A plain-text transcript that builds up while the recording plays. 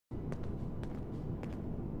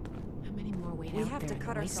wait We out have there to in the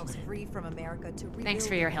cut ourselves wasteland. free from America to rebuild. Thanks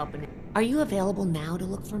for your help. Are you available now to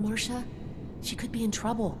look for Marcia? She could be in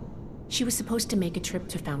trouble. She was supposed to make a trip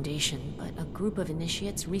to Foundation, but a group of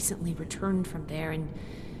initiates recently returned from there and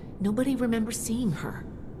nobody remembers seeing her.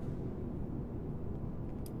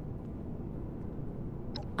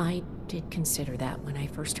 I did consider that when I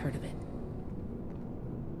first heard of it.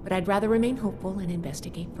 But I'd rather remain hopeful and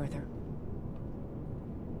investigate further.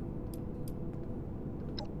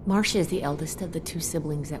 Marcia is the eldest of the two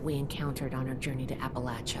siblings that we encountered on our journey to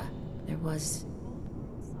Appalachia. There was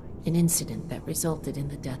an incident that resulted in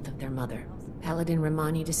the death of their mother. Paladin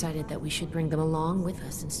Romani decided that we should bring them along with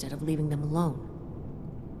us instead of leaving them alone.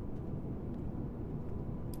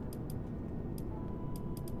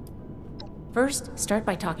 First, start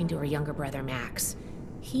by talking to her younger brother, Max.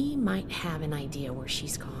 He might have an idea where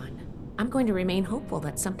she's gone. I'm going to remain hopeful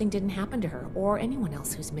that something didn't happen to her or anyone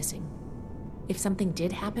else who's missing. If something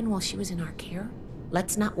did happen while she was in our care,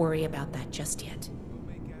 let's not worry about that just yet.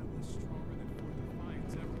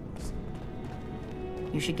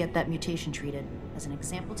 You should get that mutation treated as an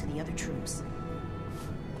example to the other troops.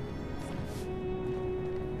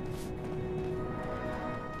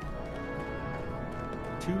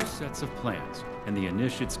 Two sets of plans, and the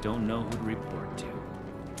initiates don't know who to report to.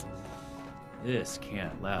 This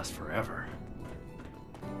can't last forever.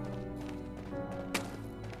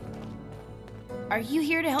 Are you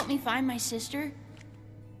here to help me find my sister?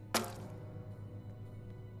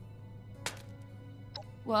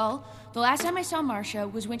 Well, the last time I saw Marcia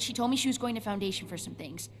was when she told me she was going to Foundation for some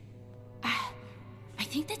things. I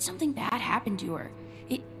think that something bad happened to her.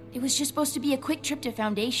 It was just supposed to be a quick trip to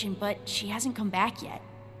Foundation, but she hasn't come back yet.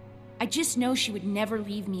 I just know she would never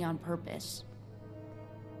leave me on purpose.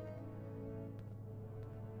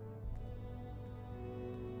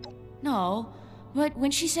 No, but when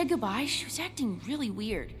she said goodbye, she was acting really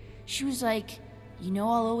weird. She was like, "You know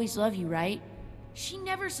I'll always love you, right?" She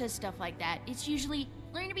never says stuff like that. It's usually,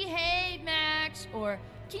 "Learn to behave, Max," or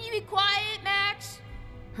 "Can you be quiet, Max?"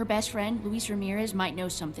 Her best friend, Luis Ramirez, might know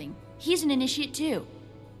something. He's an initiate too.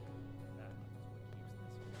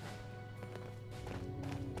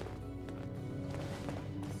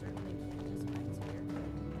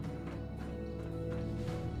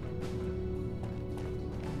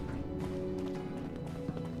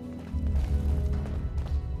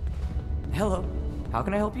 Hello. How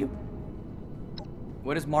can I help you?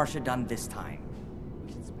 What has Marcia done this time?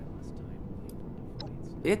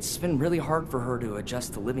 It's been really hard for her to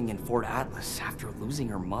adjust to living in Fort Atlas after losing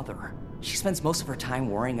her mother. She spends most of her time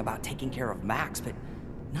worrying about taking care of Max, but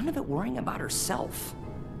none of it worrying about herself.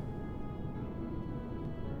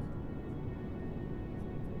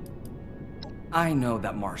 I know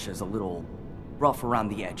that Marcia's a little rough around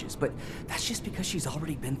the edges, but that's just because she's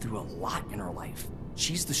already been through a lot in her life.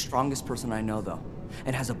 She's the strongest person I know, though,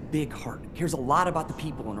 and has a big heart, cares a lot about the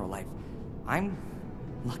people in her life. I'm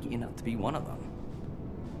lucky enough to be one of them.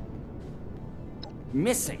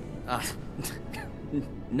 Missing?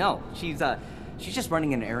 No, she's just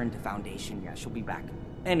running an errand to Foundation. Yeah, she'll be back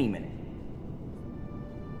any minute.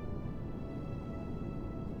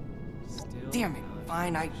 Damn it,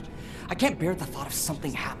 fine, I can't bear the thought of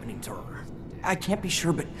something happening to her. I can't be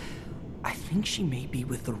sure, but I think she may be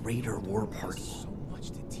with the Raider War Party. So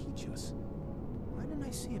much to teach us. Why didn't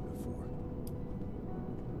I see it before?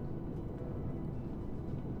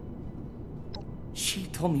 She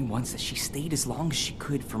told me once that she stayed as long as she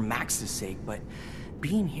could for Max's sake, but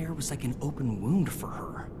being here was like an open wound for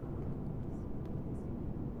her.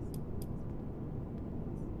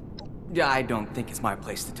 Yeah, I don't think it's my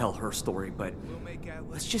place to tell her story, but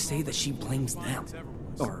let's just say that she blames them,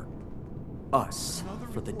 or us,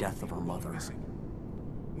 for the death of her mother.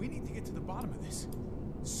 We need to get to the bottom of this.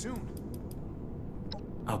 Soon.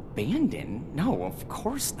 Abandon? No, of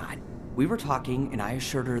course not. We were talking, and I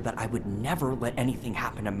assured her that I would never let anything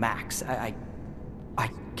happen to Max. I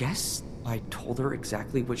guess I told her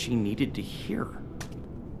exactly what she needed to hear.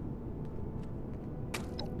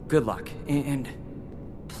 Good luck, and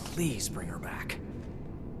please bring her back.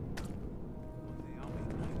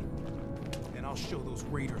 And I'll show those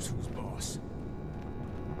raiders who's boss.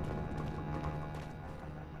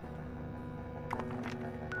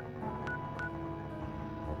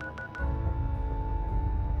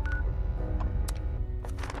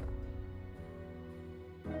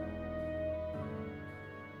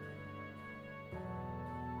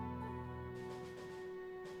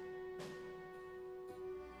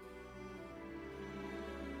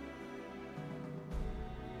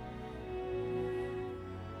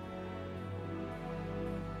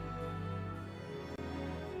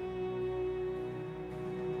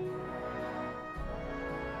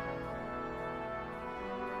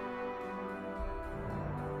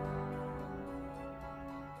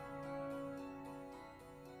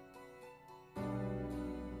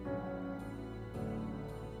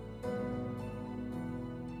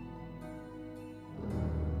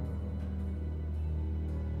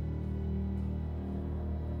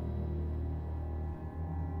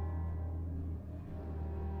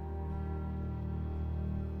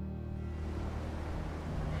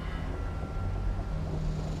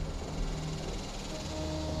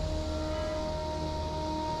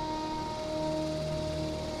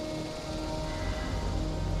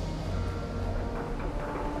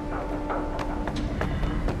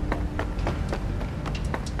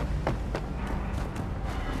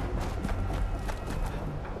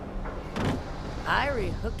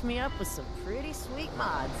 Kyrie hooked me up with some pretty sweet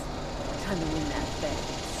mods. Time to win that bet,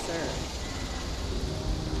 sir.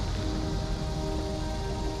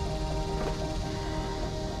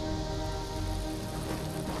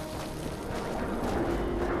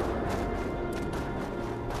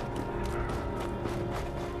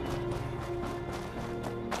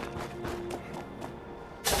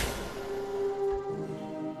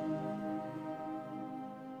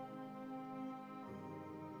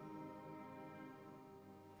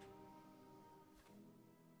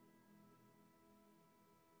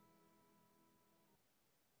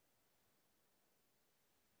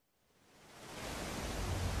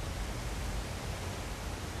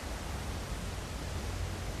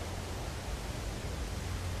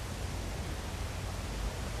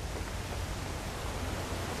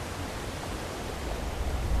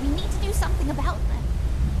 We need to do something about them.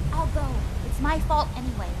 I'll go. It's my fault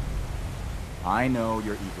anyway. I know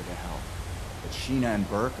you're eager to help, but Sheena and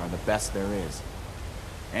Burke are the best there is.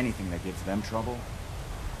 Anything that gives them trouble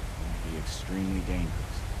will be extremely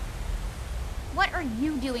dangerous. What are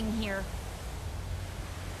you doing here?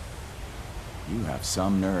 You have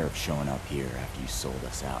some nerve showing up here after you sold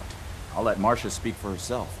us out. I'll let Marcia speak for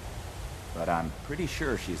herself, but I'm pretty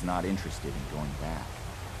sure she's not interested in going back.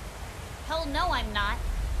 Hell no, I'm not.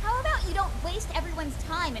 How about you don't waste everyone's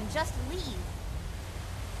time and just leave?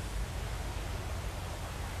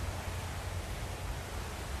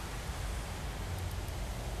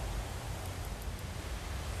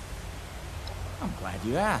 I'm glad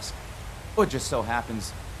you asked. Well, it just so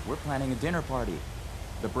happens we're planning a dinner party.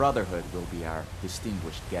 The Brotherhood will be our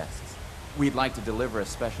distinguished guests. We'd like to deliver a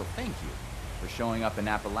special thank you for showing up in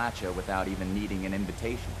Appalachia without even needing an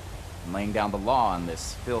invitation, and laying down the law on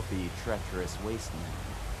this filthy, treacherous wasteland.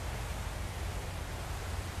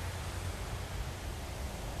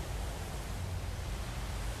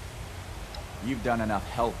 You've done enough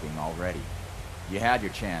helping already. You had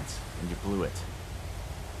your chance, and you blew it.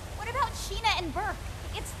 What about Sheena and Burke?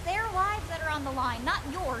 It's their lives that are on the line, not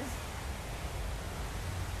yours.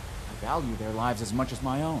 I value their lives as much as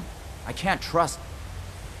my own. I can't trust...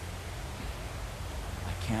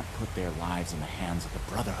 I can't put their lives in the hands of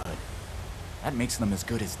the Brotherhood. That makes them as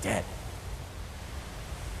good as dead.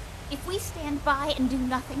 If we stand by and do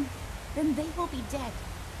nothing, then they will be dead.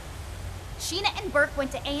 Sheena and Burke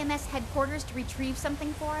went to AMS headquarters to retrieve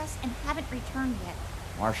something for us and haven't returned yet.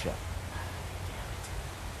 Marcia. Damn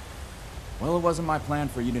it. Well, it wasn't my plan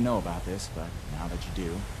for you to know about this, but now that you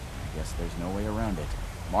do, I guess there's no way around it.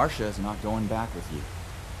 Marcia is not going back with you.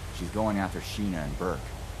 She's going after Sheena and Burke.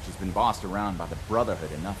 She's been bossed around by the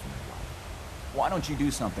Brotherhood enough in her life. Why don't you do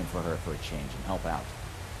something for her for a change and help out?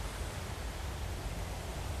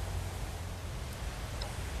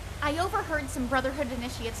 I overheard some Brotherhood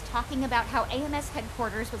initiates talking about how AMS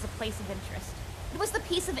headquarters was a place of interest. It was the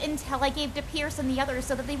piece of intel I gave to Pierce and the others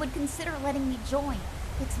so that they would consider letting me join.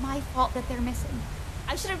 It's my fault that they're missing.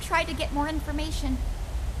 I should have tried to get more information.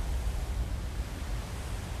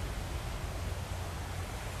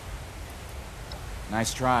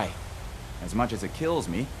 Nice try. As much as it kills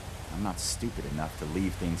me, I'm not stupid enough to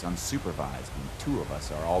leave things unsupervised when two of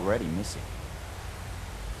us are already missing.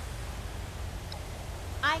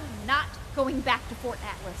 I'm not going back to Fort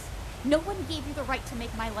Atlas. No one gave you the right to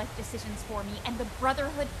make my life decisions for me, and the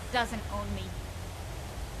Brotherhood doesn't own me.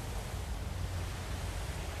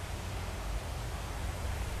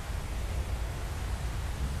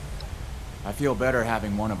 I feel better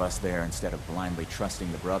having one of us there instead of blindly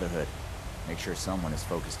trusting the Brotherhood. Make sure someone is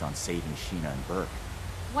focused on saving Sheena and Burke.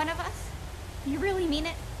 One of us? You really mean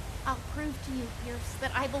it? I'll prove to you, Pierce,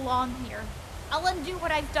 that I belong here. I'll undo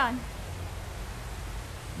what I've done.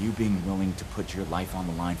 You being willing to put your life on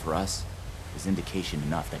the line for us is indication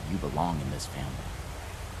enough that you belong in this family.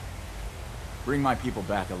 Bring my people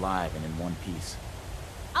back alive and in one piece.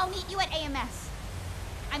 I'll meet you at AMS.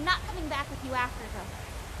 I'm not coming back with you after,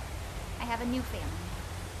 though. I have a new family.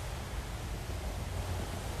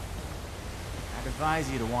 I'd advise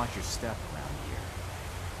you to watch your step around here.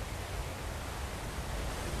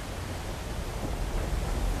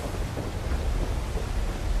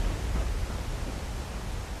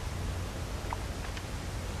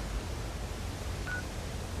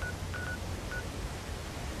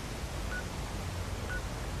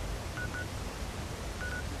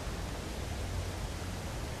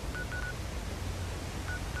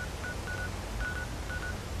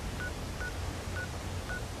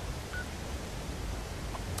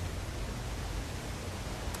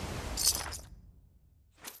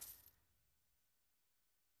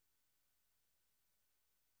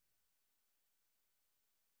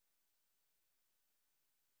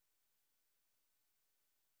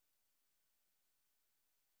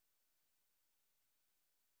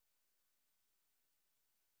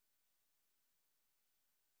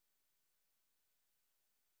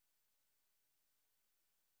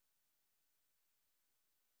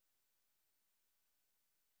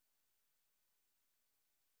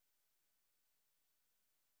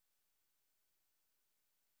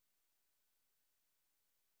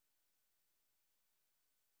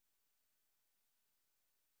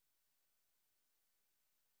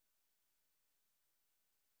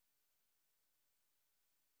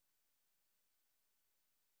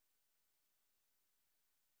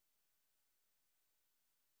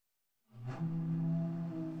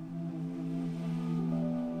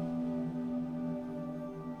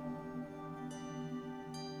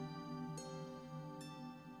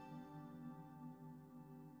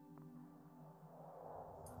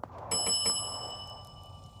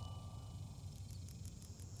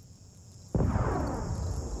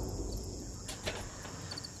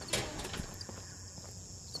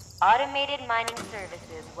 Automated Mining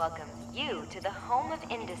Services welcomes you to the home of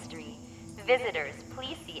industry. Visitors,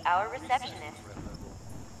 please see our receptionist.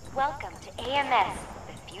 Welcome to AMS,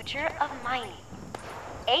 the future of mining.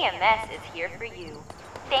 AMS is here for you.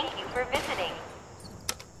 Thank you for visiting.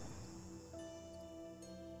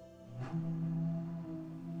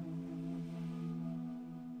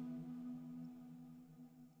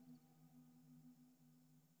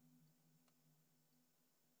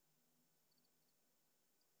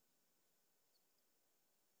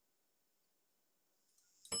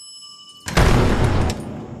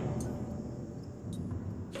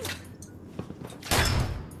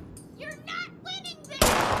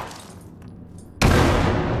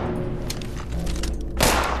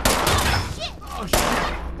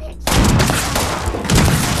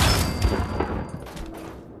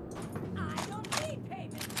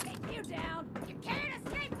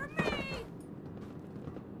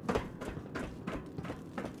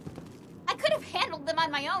 On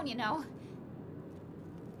my own, you know.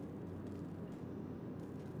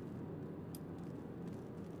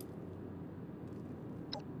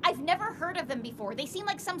 I've never heard of them before. They seem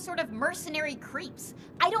like some sort of mercenary creeps.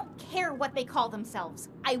 I don't care what they call themselves.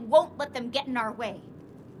 I won't let them get in our way.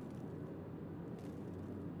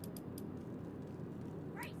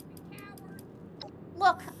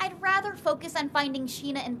 Look, I'd rather focus on finding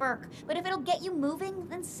Sheena and Burke, but if it'll get you moving,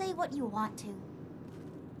 then say what you want to.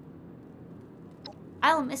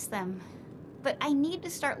 I'll miss them, but I need to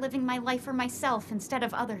start living my life for myself instead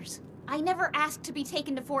of others. I never asked to be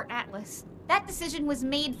taken to Fort Atlas. That decision was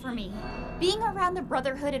made for me. Being around the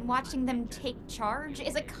Brotherhood and watching them take charge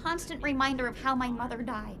is a constant reminder of how my mother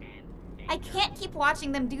died. I can't keep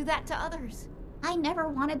watching them do that to others. I never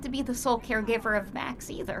wanted to be the sole caregiver of Max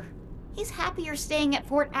either. He's happier staying at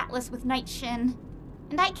Fort Atlas with Night Shin,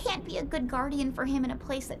 and I can't be a good guardian for him in a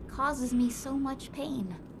place that causes me so much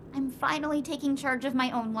pain. I'm finally taking charge of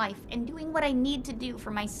my own life and doing what I need to do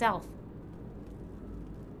for myself.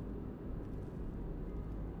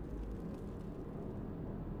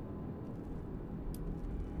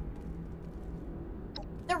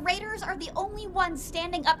 The Raiders are the only ones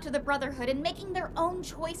standing up to the Brotherhood and making their own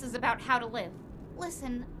choices about how to live.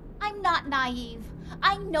 Listen, I'm not naive.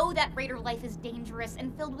 I know that Raider life is dangerous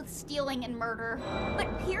and filled with stealing and murder.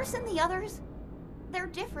 But Pierce and the others, they're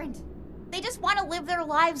different. They just want to live their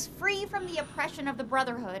lives free from the oppression of the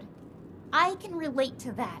Brotherhood. I can relate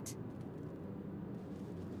to that.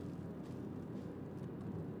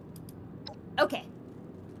 Okay.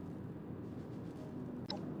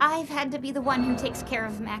 I've had to be the one who takes care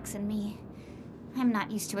of Max and me. I'm not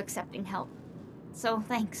used to accepting help. So,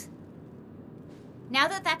 thanks. Now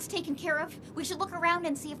that that's taken care of, we should look around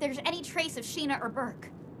and see if there's any trace of Sheena or Burke.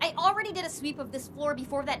 I already did a sweep of this floor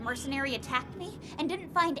before that mercenary attacked me and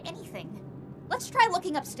didn't find anything. Let's try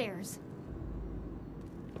looking upstairs.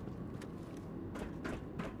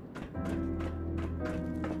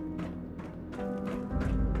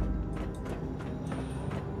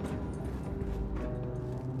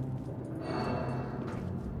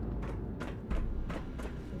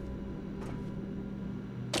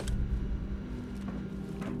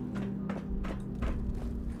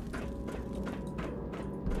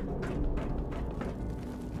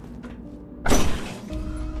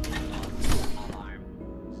 Alarm.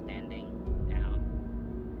 Standing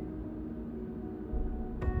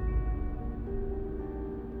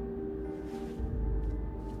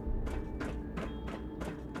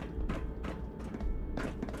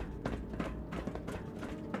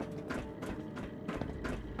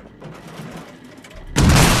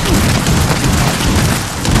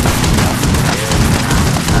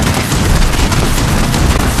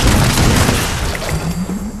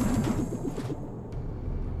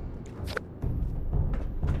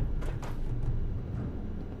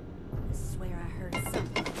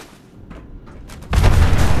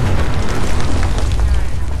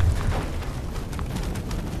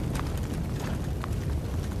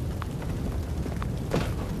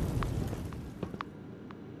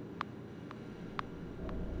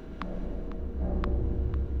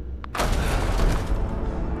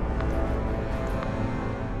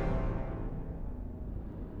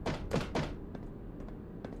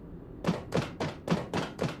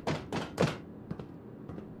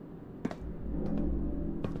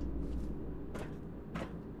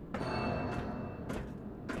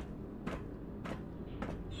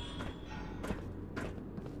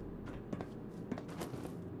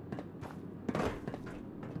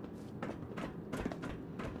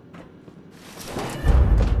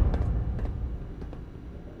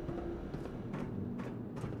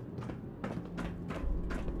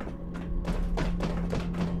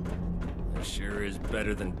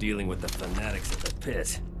better than dealing with the fanatics of the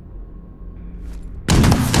pit.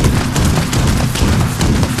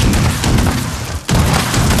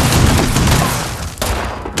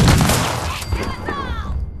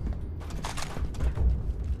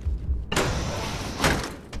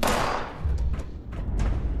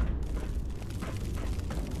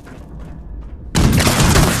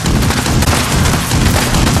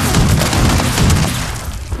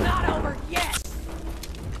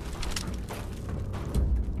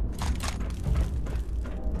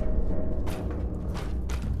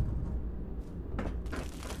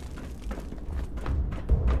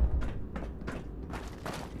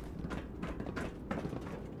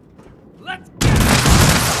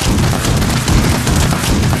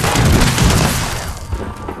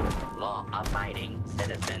 Law-abiding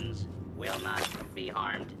citizens will not be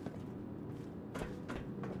harmed.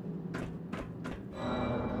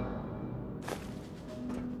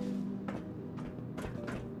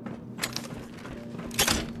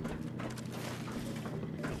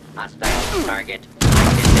 Hostile target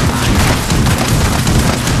identified.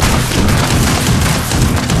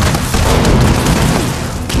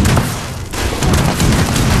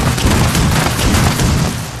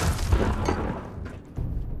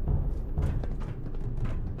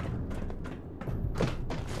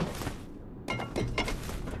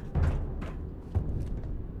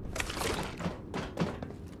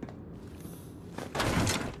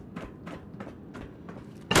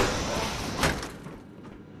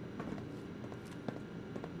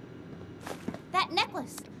 That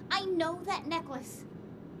necklace! I know that necklace!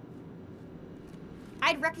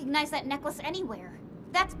 I'd recognize that necklace anywhere.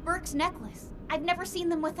 That's Burke's necklace. I've never seen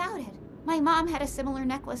them without it. My mom had a similar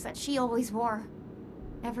necklace that she always wore.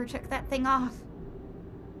 Never took that thing off.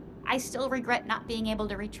 I still regret not being able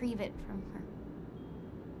to retrieve it from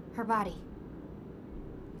her body.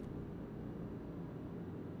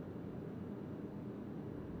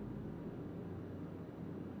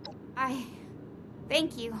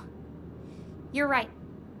 Thank you. You're right.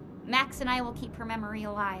 Max and I will keep her memory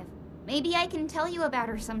alive. Maybe I can tell you about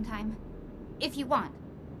her sometime. If you want.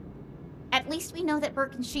 At least we know that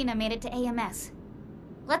Burke and Sheena made it to AMS.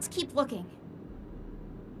 Let's keep looking.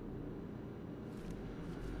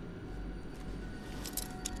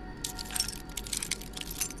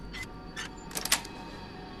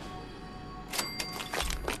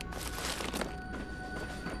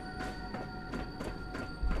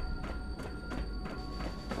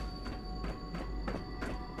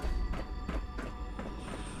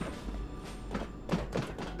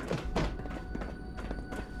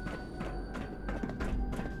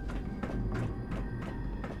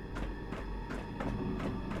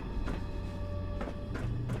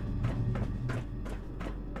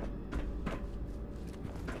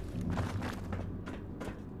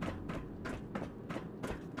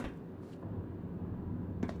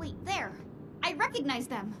 There! I recognize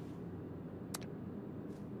them!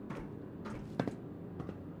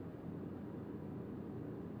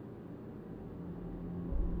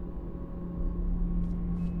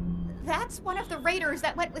 That's one of the raiders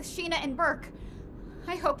that went with Sheena and Burke.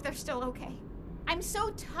 I hope they're still okay. I'm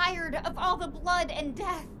so tired of all the blood and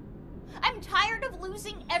death. I'm tired of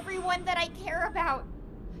losing everyone that I care about.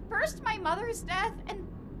 First my mother's death, and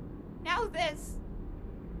now this.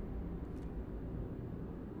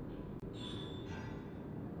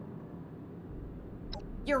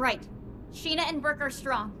 You're right. Sheena and Burke are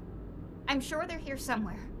strong. I'm sure they're here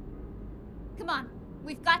somewhere. Come on,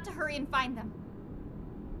 we've got to hurry and find them.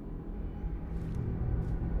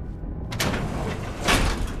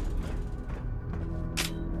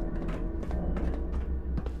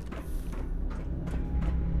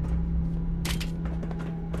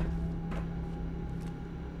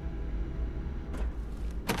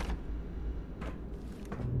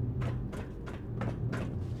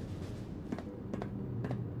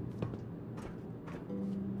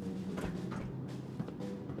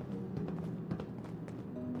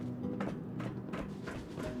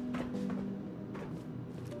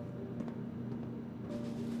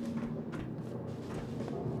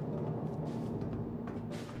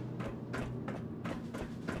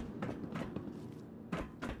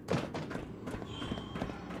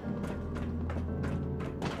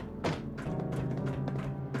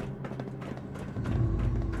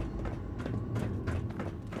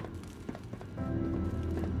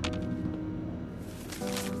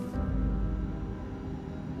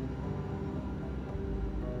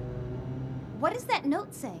 What does that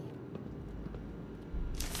note say?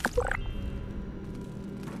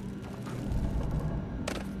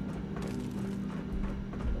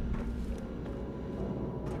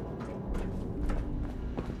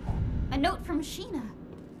 A note from Sheena.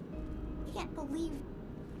 Can't believe...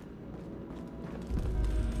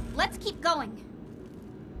 Let's keep going.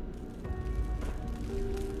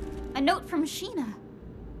 A note from Sheena.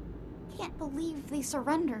 Can't believe they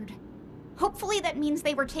surrendered. Hopefully that means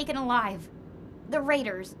they were taken alive. The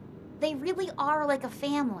Raiders. They really are like a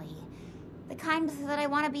family. The kind that I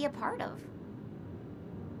want to be a part of.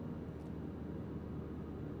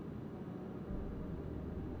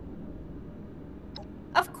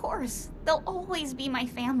 Of course, they'll always be my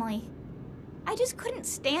family. I just couldn't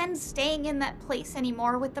stand staying in that place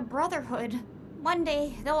anymore with the Brotherhood. One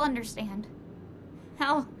day, they'll understand.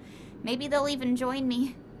 Hell, maybe they'll even join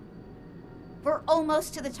me. We're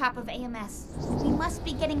almost to the top of AMS. We must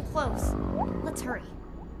be getting close. Let's hurry.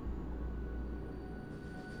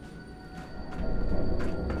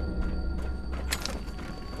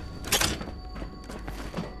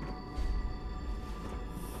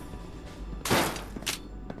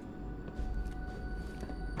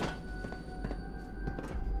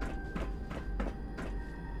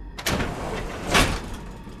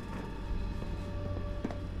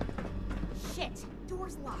 Shit,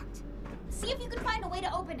 door's locked. See if you can find a way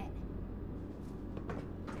to open it.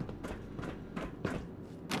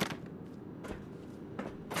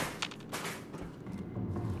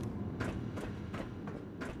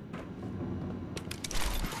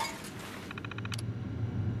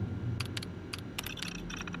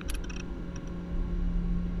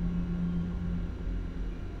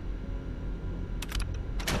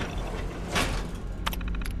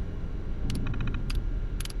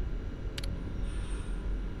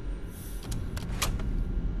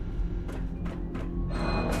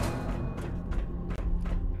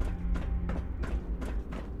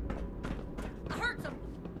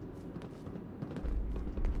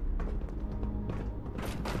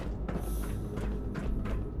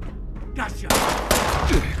 Gotcha!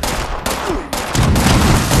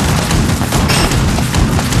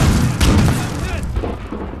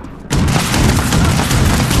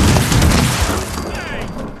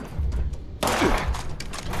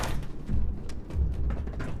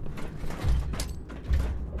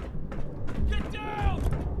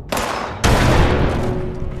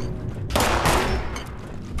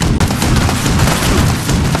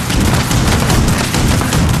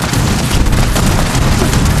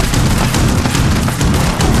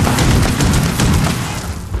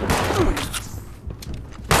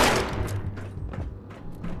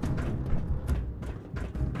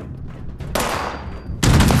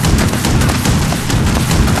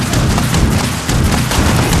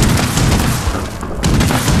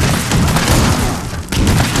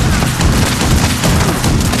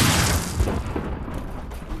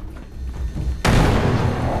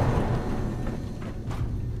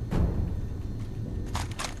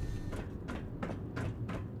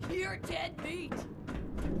 You're dead meat!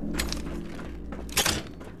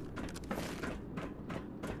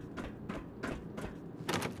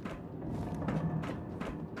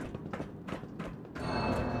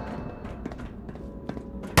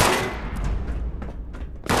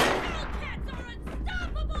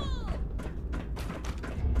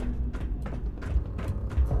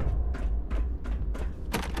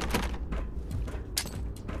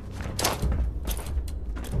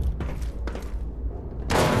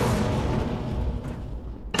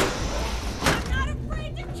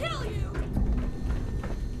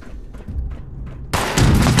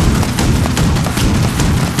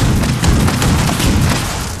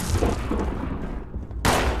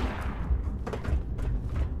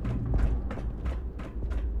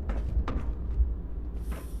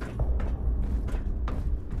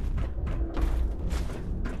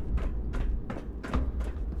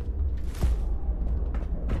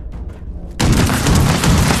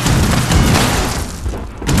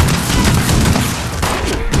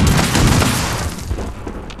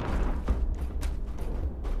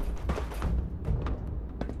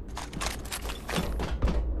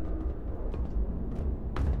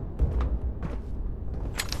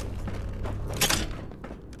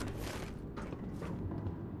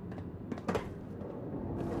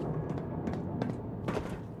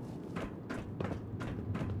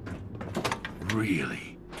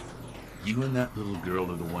 Really? You and that little girl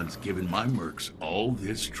are the ones giving my mercs all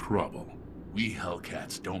this trouble. We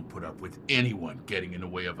Hellcats don't put up with anyone getting in the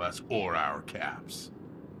way of us or our caps.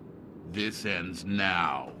 This ends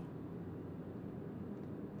now.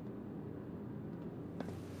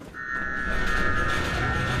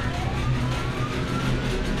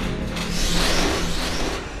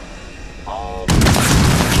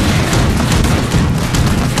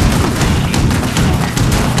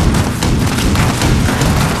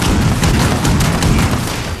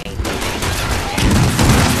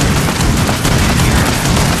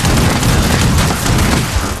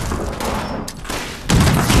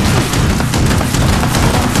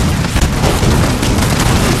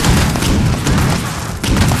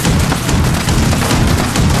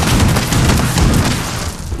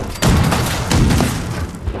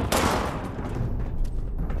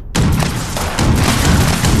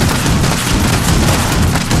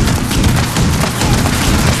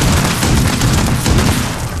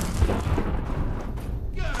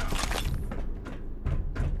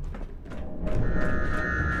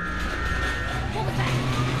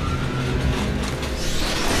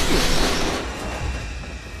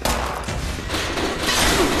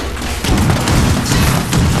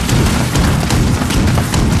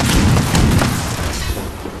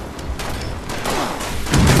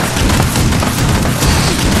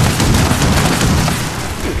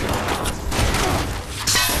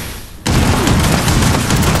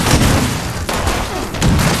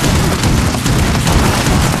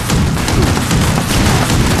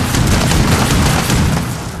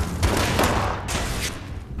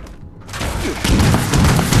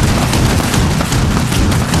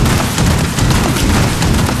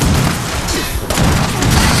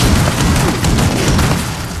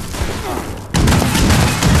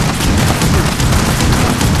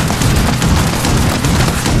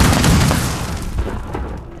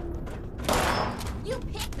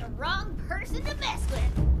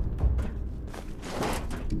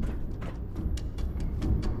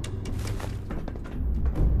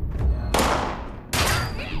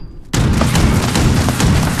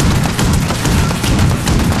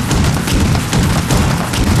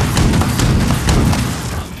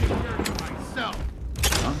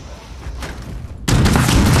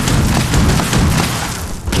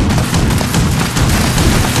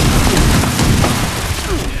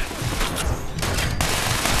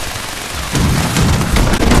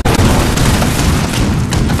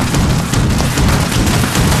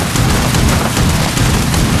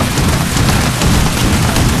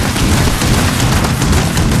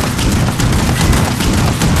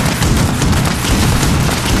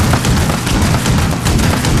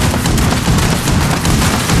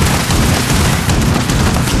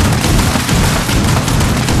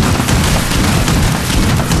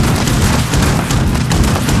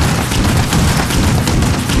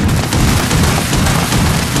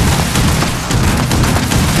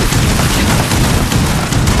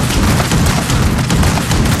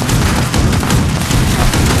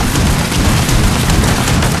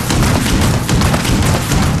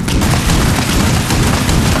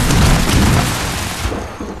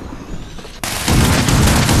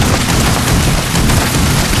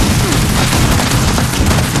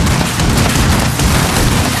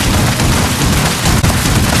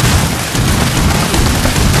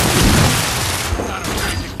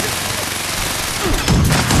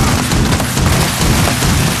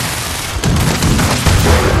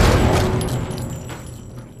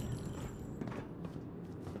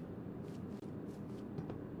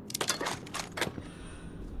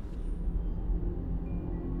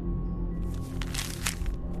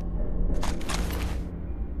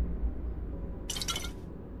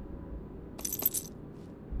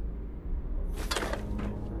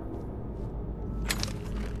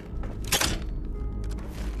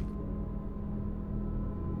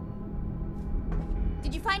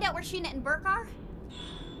 find out where Sheena and Burke are?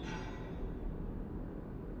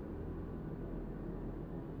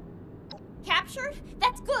 Captured?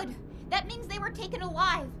 That's good. That means they were taken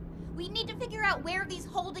alive. We need to figure out where these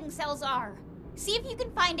holding cells are. See if you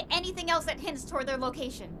can find anything else that hints toward their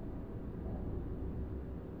location.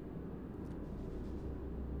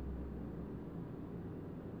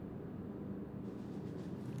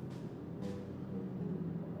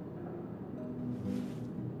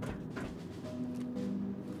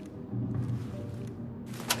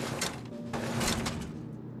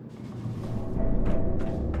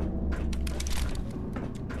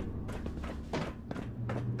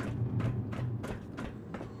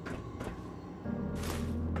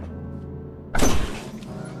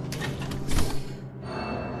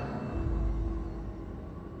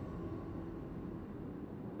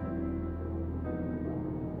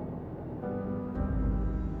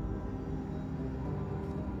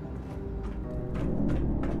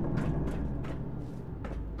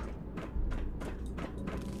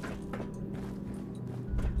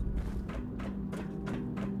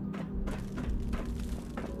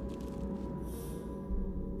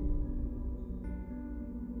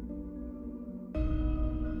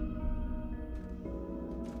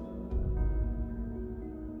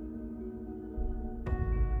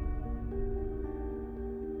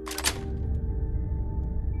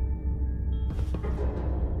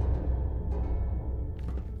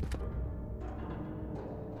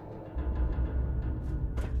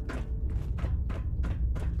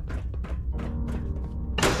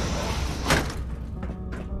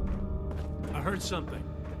 I heard something.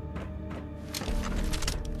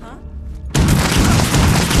 Huh?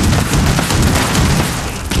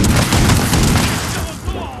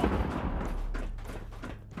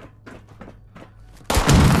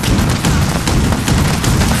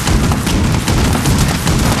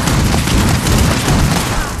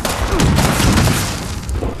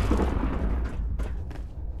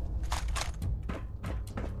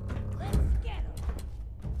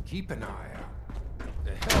 Keep an eye out.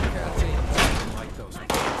 The Hellcats ain't nothing like those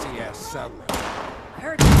fancy-ass settlers. I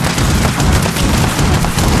heard.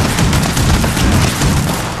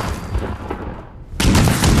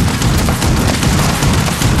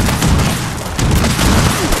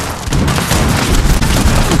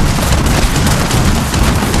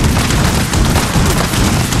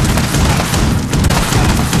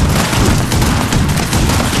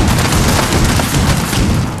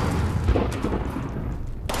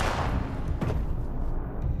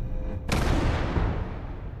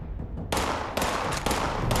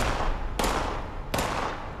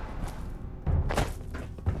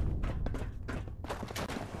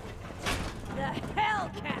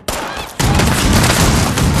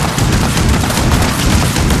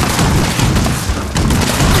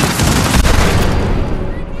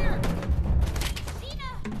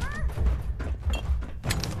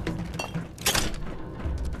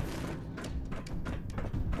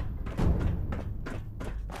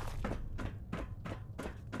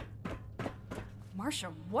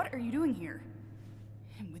 Marsha, what are you doing here?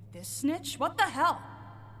 And with this snitch? What the hell?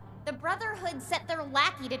 The Brotherhood sent their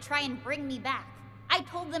lackey to try and bring me back. I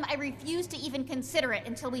told them I refused to even consider it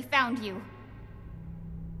until we found you.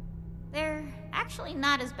 They're actually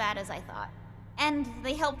not as bad as I thought. And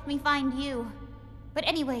they helped me find you. But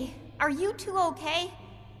anyway, are you two okay?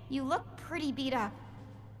 You look pretty beat up.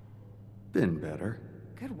 Been better.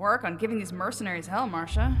 Good work on giving these mercenaries hell,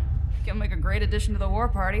 Marsha. You'll make a great addition to the war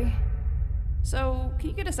party. So, can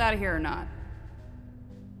you get us out of here or not?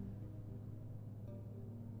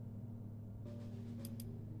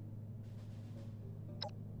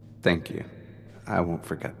 Thank you. I won't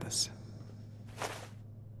forget this.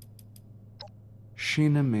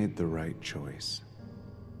 Sheena made the right choice.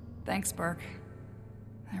 Thanks, Burke.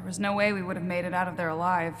 There was no way we would have made it out of there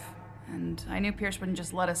alive, and I knew Pierce wouldn't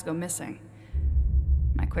just let us go missing.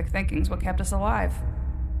 My quick thinking's what kept us alive.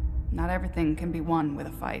 Not everything can be won with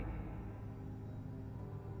a fight.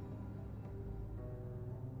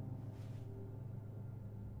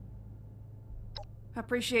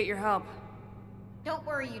 Appreciate your help. Don't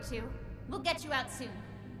worry, you two. We'll get you out soon.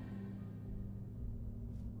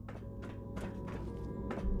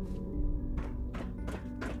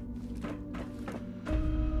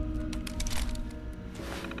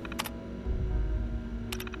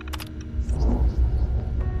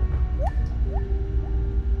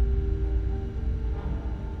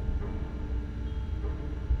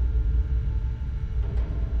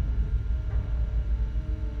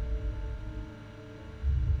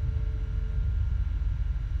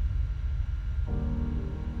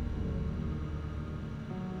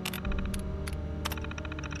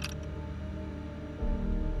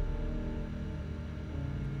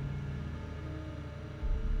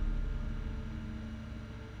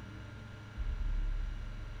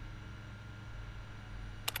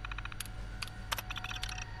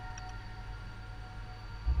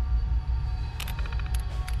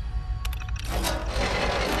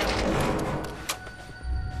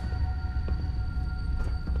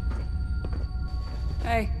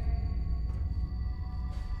 Hey.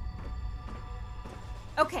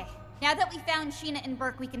 Okay, now that we found Sheena and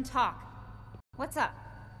Burke, we can talk. What's up?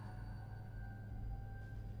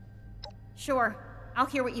 Sure, I'll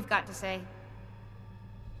hear what you've got to say.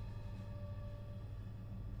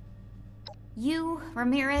 You,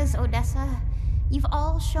 Ramirez, Odessa, you've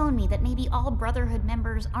all shown me that maybe all Brotherhood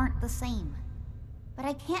members aren't the same. But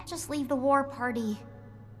I can't just leave the war party.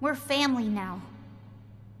 We're family now.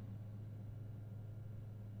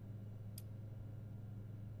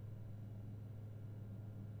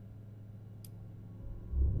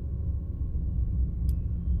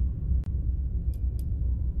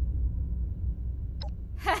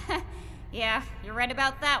 Yeah, you're right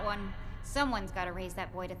about that one. Someone's gotta raise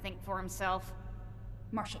that boy to think for himself.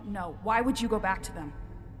 Marshall, no. Why would you go back to them?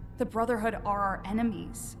 The Brotherhood are our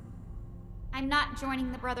enemies. I'm not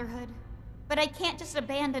joining the Brotherhood, but I can't just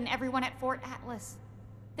abandon everyone at Fort Atlas.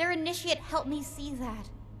 Their initiate helped me see that.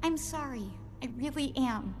 I'm sorry. I really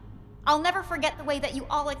am. I'll never forget the way that you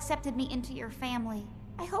all accepted me into your family.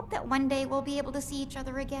 I hope that one day we'll be able to see each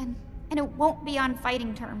other again, and it won't be on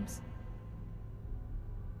fighting terms.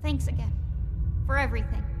 Thanks again. For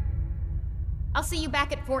everything. I'll see you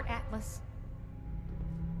back at Fort Atlas.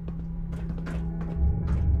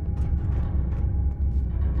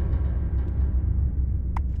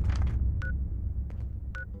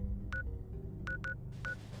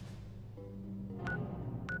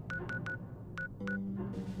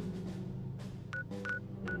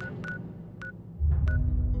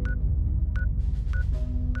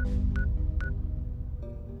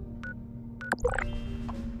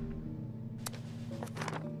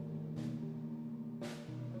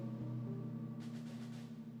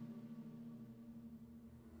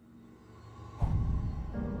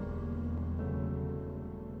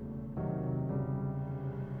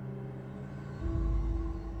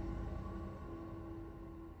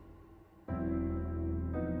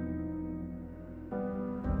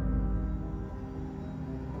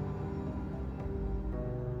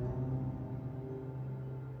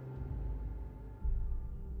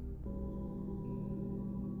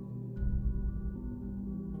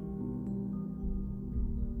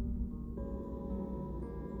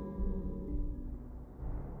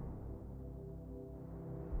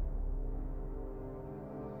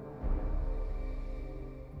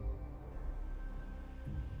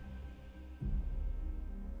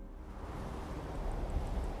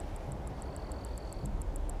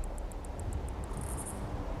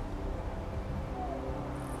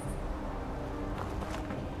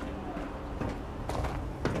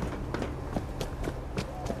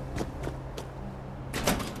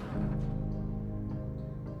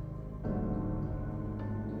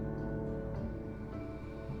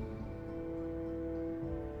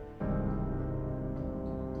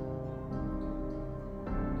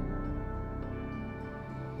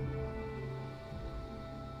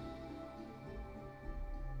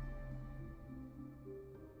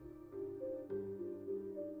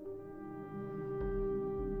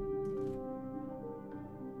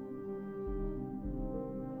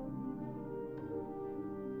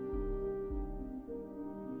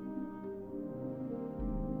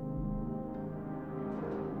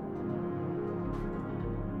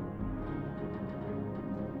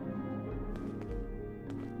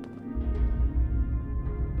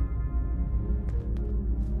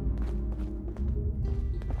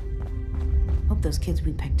 Hope those kids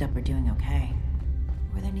we picked up are doing okay.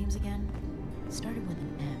 What were their names again? Started with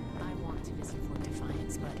an M. I want to visit Fort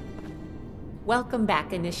Defiance, but... Welcome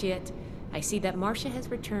back, Initiate. I see that Marcia has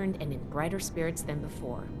returned and in brighter spirits than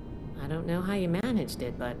before. I don't know how you managed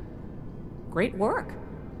it, but... great work.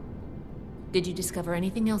 Did you discover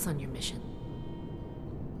anything else on your mission?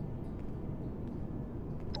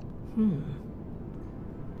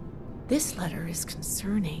 This letter is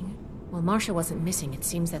concerning. While Marcia wasn't missing, it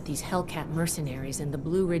seems that these Hellcat mercenaries and the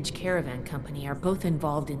Blue Ridge Caravan Company are both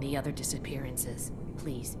involved in the other disappearances.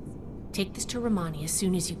 Please, take this to Romani as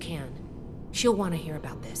soon as you can. She'll want to hear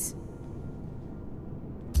about this.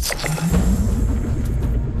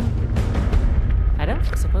 I don't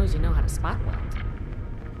suppose you know how to spot weld.